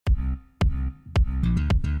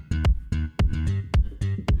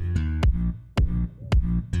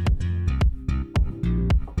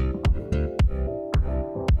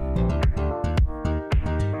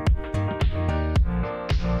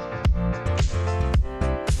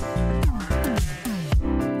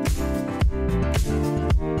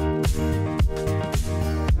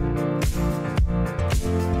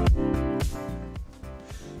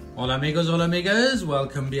Hola amigos, hola amigas,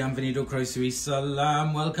 welcome, bienvenido, croeso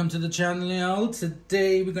salam, welcome to the channel, y'all.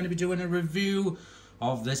 Today we're going to be doing a review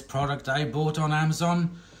of this product I bought on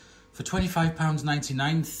Amazon for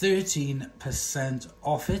 £25.99, 13%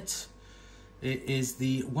 off it. It is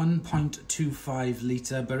the 1.25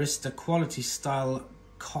 litre barista quality style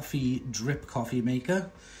coffee drip coffee maker.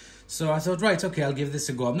 So I thought, right, okay, I'll give this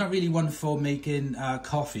a go. I'm not really one for making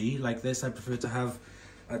coffee like this. I prefer to have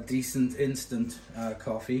a decent instant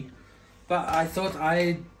coffee, but I thought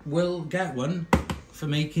I will get one for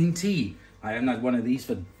making tea. I haven't had one of these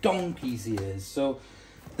for donkey's years, so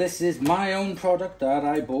this is my own product that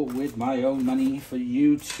I bought with my own money for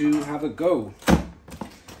you to have a go.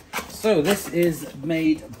 So this is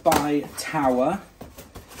made by Tower.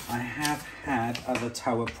 I have had other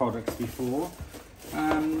Tower products before.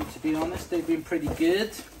 To be honest, they've been pretty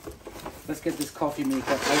good. Let's get this coffee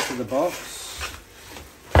maker out of the box.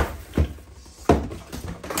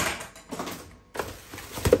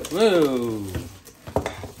 Whoa!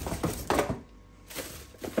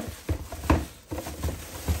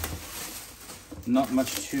 Not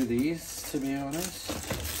much to these, to be honest.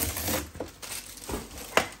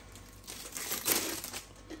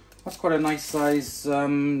 That's quite a nice size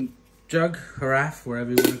jug, carafe, whatever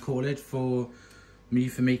you want to call it, for me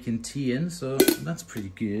for making tea in, so that's pretty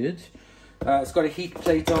good. It's got a heat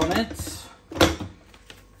plate on it.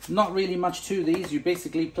 Not really much to these, you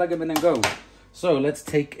basically plug them in and go. So let's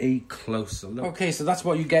take a closer look. Okay, so that's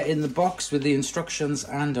what you get in the box with the instructions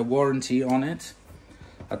and a warranty on it.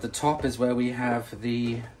 At the top is where we have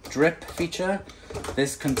the drip feature.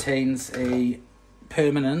 This contains a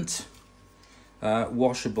permanent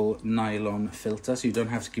washable nylon filter, so you don't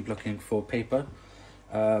have to keep looking for paper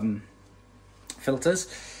filters.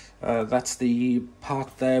 That's the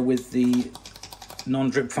part there with the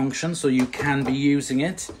non-drip function, so you can be using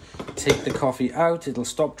it. Take the coffee out, it'll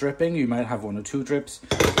stop dripping. You might have one or two drips,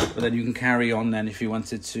 but then you can carry on then if you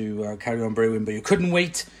wanted to carry on brewing, but you couldn't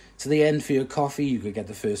wait to the end for your coffee. You could get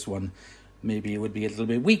the first one. Maybe it would be a little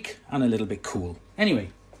bit weak and a little bit cool.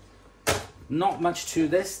 Anyway, not much to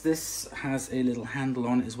this. This has a little handle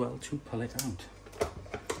on it as well to pull it out.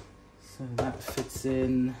 So that fits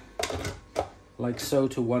in like so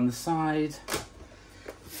to one side.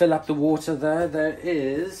 Fill up the water there. There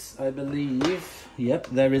is, I believe, yep,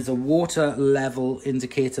 there is a water level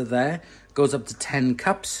indicator there. Goes up to 10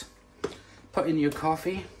 cups. Put in your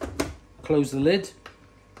coffee, close the lid,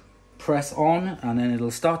 press on, and then it'll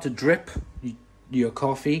start to drip your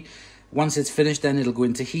coffee. Once it's finished, then it'll go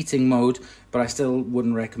into heating mode, but I still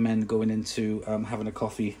wouldn't recommend going into having a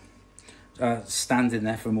coffee standing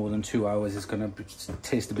there for more than 2 hours. It's going to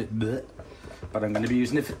taste a bit bleh. But I'm going to be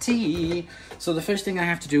using it for tea. So the first thing I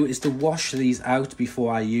have to do is to wash these out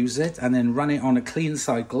before I use it, and then run it on a clean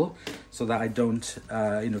cycle so that I don't,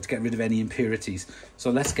 to get rid of any impurities.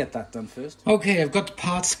 So let's get that done first. Okay, I've got the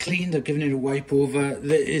parts cleaned. I've given it a wipe over.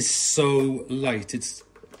 It is so light. It's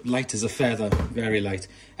light as a feather, very light.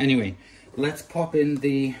 Anyway, let's pop in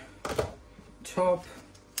the top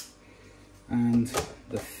and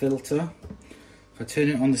the filter. If I turn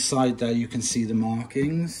it on the side there, you can see the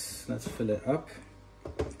markings. Let's fill it up.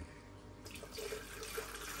 I'm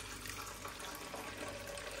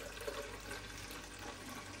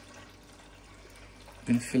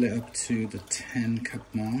going to fill it up to the 10 cup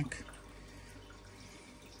mark.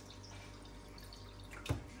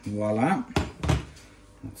 Voila.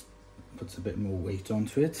 That puts a bit more weight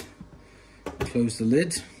onto it. Close the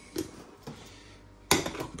lid.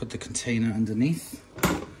 Put the container underneath.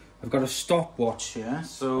 I've got a stopwatch here,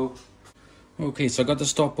 so... Okay, so I got the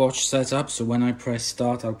stopwatch set up, so when I press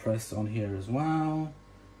start, I'll press on here as well.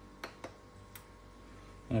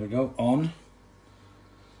 There we go, on.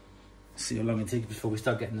 See how long it takes before we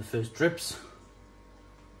start getting the first drips.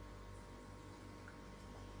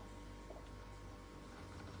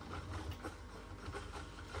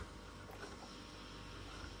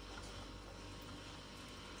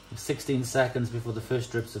 It's 16 seconds before the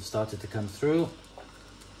first drips have started to come through.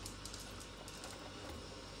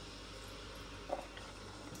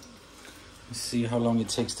 Let's see how long it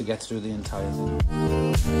takes to get through the entire thing.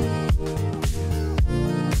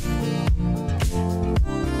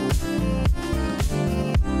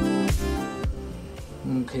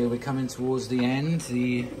 Okay, we're coming towards the end.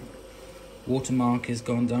 The watermark has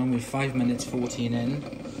gone down. We're 5 minutes 14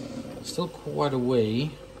 in. Still quite a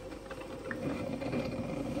way.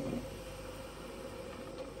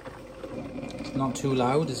 It's not too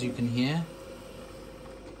loud, as you can hear.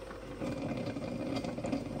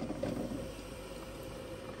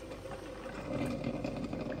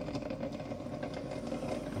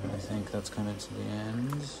 I think that's coming to the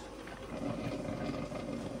end.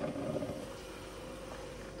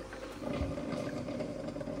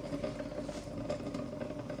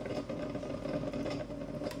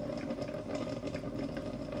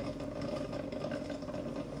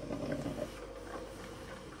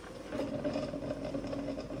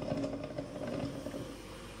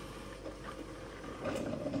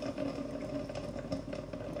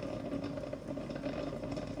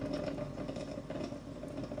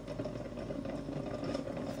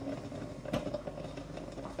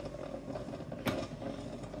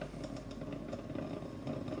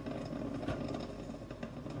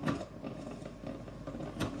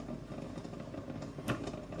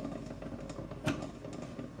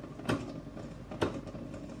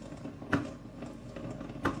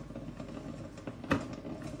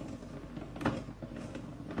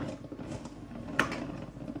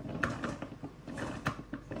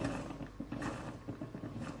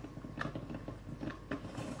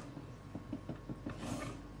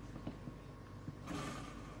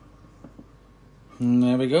 And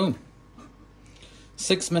there we go.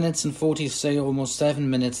 6 minutes and 40, say almost 7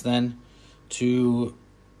 minutes then to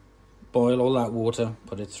boil all that water,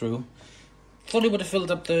 put it through. Thought it would have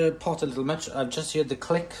filled up the pot a little much. I've just heard the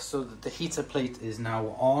click, so that the heater plate is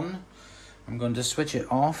now on. I'm going to switch it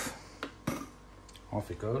off.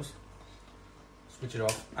 Off it goes. Switch it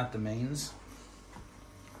off at the mains.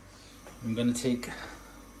 I'm going to take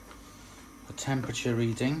a temperature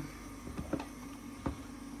reading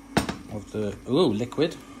of the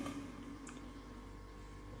liquid.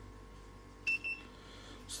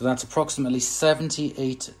 So that's approximately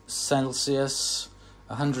 78 Celsius,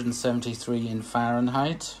 173 in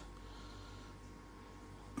Fahrenheit.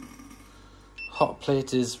 Hot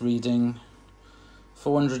plate is reading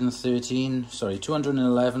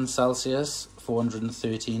 211 Celsius,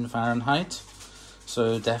 413 Fahrenheit.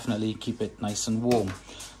 So definitely keep it nice and warm.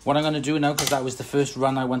 What I'm going to do now, because that was the first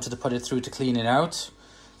run I wanted to put it through to clean it out,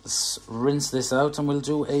 let's rinse this out and we'll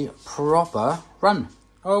do a proper run.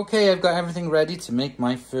 Okay, I've got everything ready to make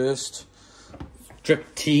my first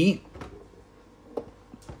drip tea.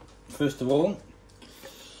 First of all,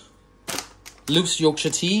 loose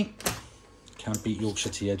Yorkshire tea. Can't beat Yorkshire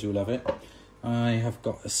tea, I do love it. I have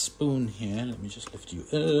got a spoon here. Let me just lift you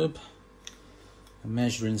up. A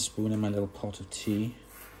measuring spoon in my little pot of tea.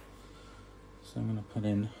 So I'm going to put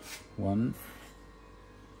in 1,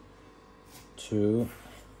 2,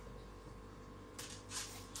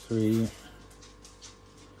 3,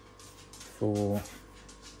 4,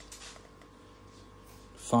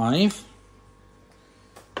 5.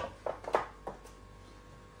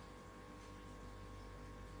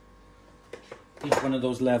 Each one of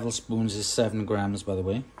those level spoons is 7 grams, by the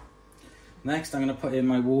way. Next, I'm going to put in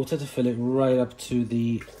my water to fill it right up to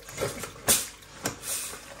the...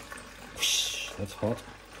 That's hot.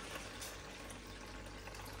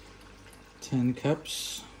 10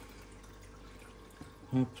 cups.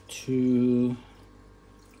 Up to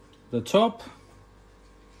the top.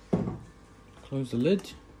 Close the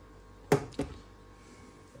lid.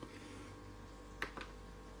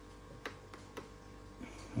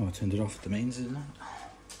 Oh, I turned it off at the mains, isn't it?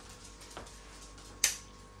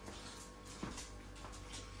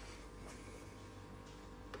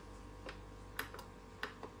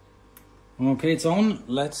 Okay, it's on.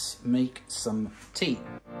 Let's make some tea.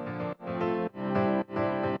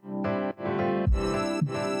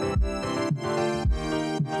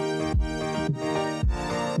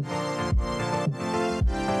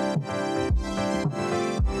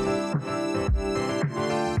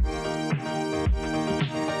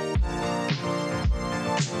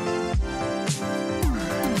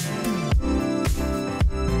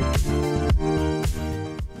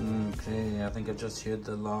 Okay, I think I've just heard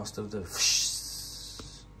the last of the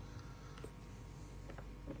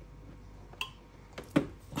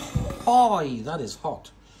Hi, that is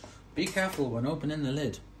hot. Be careful when opening the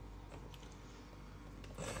lid.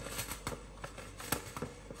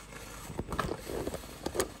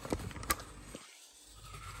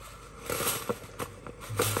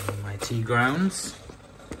 My tea grounds.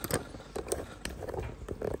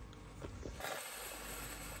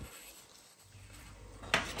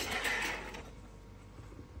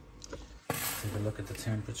 Take a look at the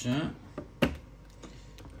temperature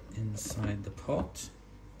inside the pot.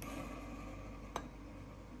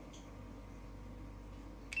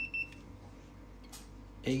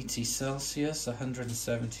 80 Celsius,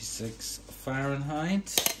 176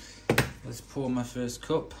 Fahrenheit. Let's pour my first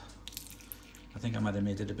cup. I think I might have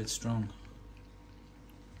made it a bit strong.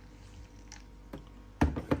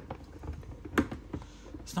 There's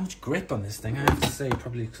not much grip on this thing, I have to say,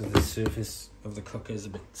 probably because the surface of the cooker is a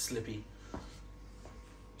bit slippy.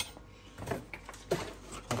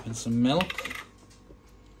 Pop in some milk.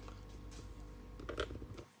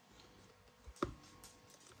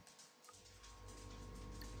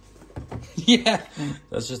 Yeah,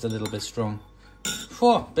 that's just a little bit strong.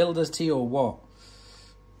 What? Builder's tea or what?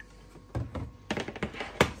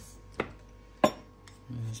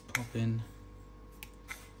 Let's pop in.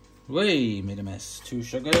 Wait, made a mess. 2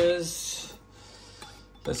 sugars.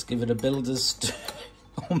 Let's give it a builder's.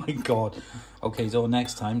 Oh my god. Okay, so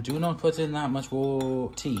next time, do not put in that much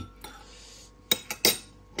tea.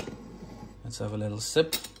 Let's have a little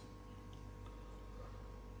sip.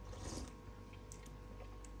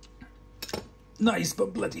 Nice,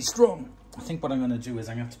 but bloody strong. I think what I'm going to do is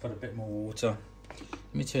I'm going to have to put a bit more water.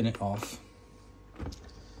 Let me turn it off.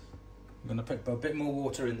 I'm going to put a bit more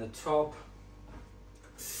water in the top.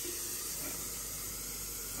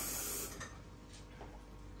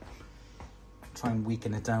 Try and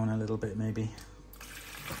weaken it down a little bit, maybe.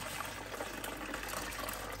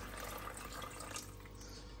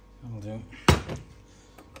 That'll do.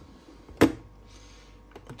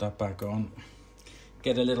 that back on.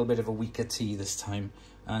 Get a little bit of a weaker tea this time,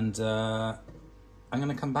 and I'm going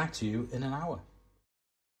to come back to you in an hour.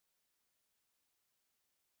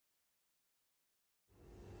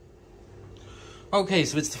 Okay,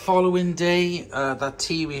 so it's the following day. That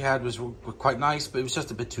tea we had was quite nice, but it was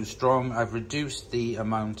just a bit too strong. I've reduced the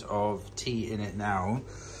amount of tea in it now.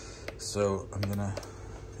 So I'm gonna,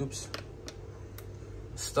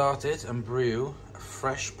 start it and brew a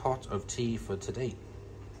fresh pot of tea for today.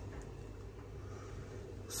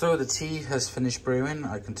 So the tea has finished brewing.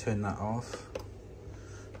 I can turn that off.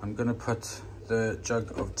 I'm gonna put the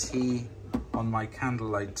jug of tea on my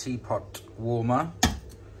candlelight teapot warmer.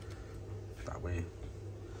 That way,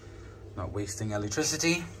 not wasting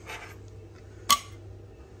electricity.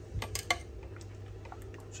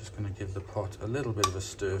 Just gonna give the pot a little bit of a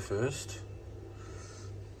stir first.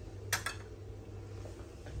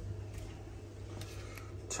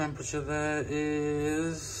 Temperature there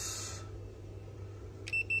is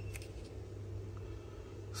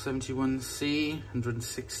 71°C,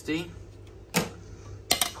 160.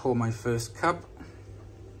 Pour my first cup.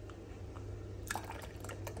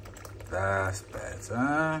 That's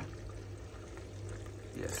better.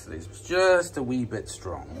 Yesterday's was just a wee bit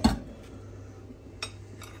strong.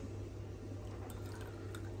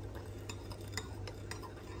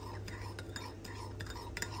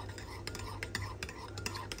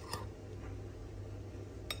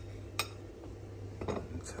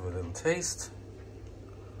 Let's have a little taste.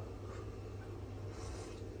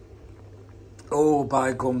 Oh,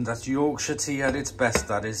 by gum, that's Yorkshire tea at its best,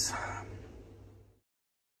 that is.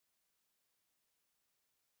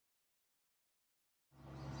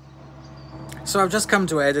 So I've just come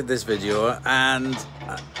to edit this video, and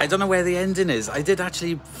I don't know where the ending is. I did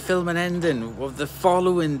actually film an ending of the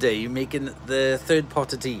following day making the third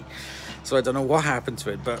pot of tea. So I don't know what happened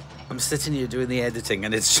to it, but I'm sitting here doing the editing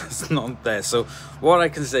and it's just not there. So what I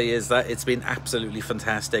can say is that it's been absolutely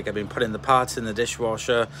fantastic. I've been putting the parts in the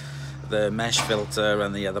dishwasher, the mesh filter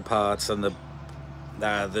and the other parts, and the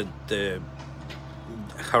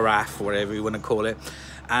carafe, whatever you want to call it.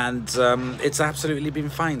 And it's absolutely been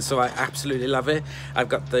fine, so I absolutely love it. I've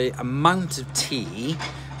got the amount of tea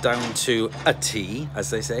down to a T, as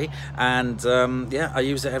they say, and yeah, I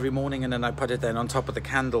use it every morning, and then I put it then on top of the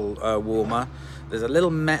candle warmer. There's a little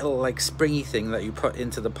metal like springy thing that you put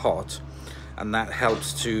into the pot, and that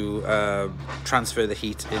helps to transfer the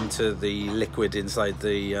heat into the liquid inside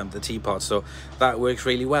the teapot, so that works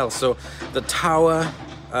really well. So the Tower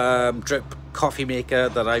drip coffee maker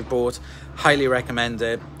that I bought, highly recommend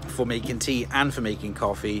it for making tea and for making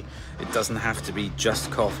coffee. It doesn't have to be just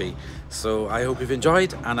coffee. So I hope you've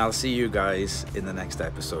enjoyed, and I'll see you guys in the next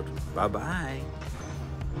episode. Bye bye.